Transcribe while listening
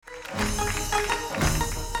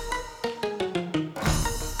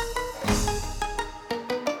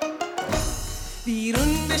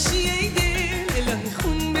بشی ای دل، الهی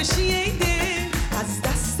خون بشی ای دل، از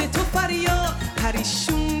دست تو فریاد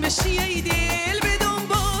پریشون بشی ای دل. به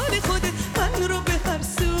دنبال خودت من رو به هر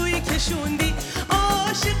سوی کشوندی،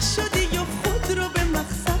 عاشق شدی و خود رو به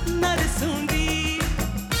مقصد نرسوندی.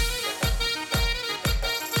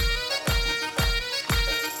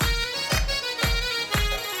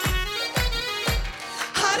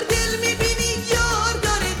 هر دل میبینی یار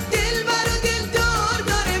داره، دل بر و دلدار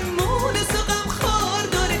داره، مونس و غمخوار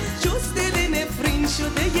داره، جز دل نفرین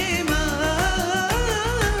شده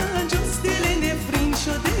من، جز دل نفرین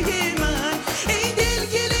شده من. ای دل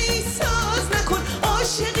گله ای ساز نکن،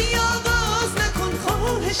 عاشقی آغاز نکن،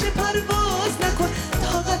 خواهش پرواز نکن،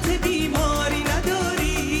 طاقت بیماری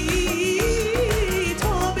نداری،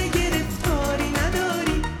 تاب گرفتاری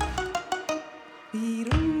نداری.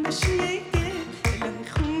 بیرون بشی ای دل، الهی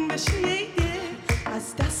خون بشی ای دل،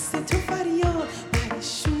 از دست تو فریاد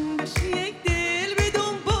پریشون بشی ای دل. به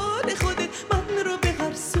دنبال خودت من رو به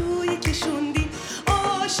هر سوی کشوندی،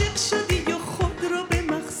 عاشق شدی و خود رو به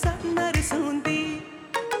مقصد نرسوندی.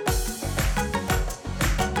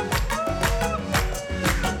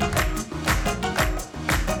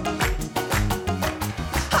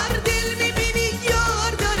 هر دل میبینی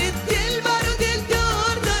یار داره، دل بر و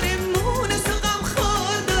دلدار داره، مونس و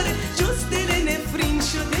غمخوار داره، جز دل نفرین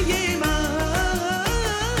شده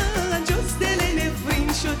من، جز دل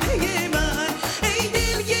نفرین شده من. ای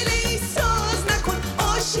دل گله ای ساز نکن،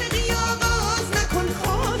 عاشقی آغاز نکن،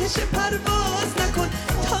 خواهش پرواز نکن،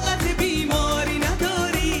 طاقت بیماری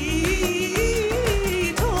نداری،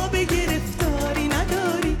 تاب گرفتاری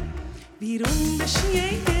نداری. بیرون بشی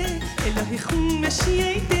ای دل، الهی خون بشی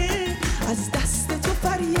ای دل، از دست تو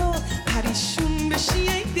فریاد پریشون بشی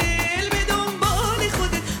ای دل. به دنبال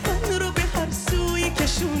خودت من رو به هر سوی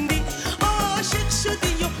کشوندی، عاشق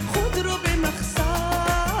شدی و خود رو به مقصد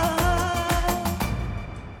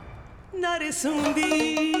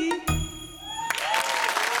نرسوندی.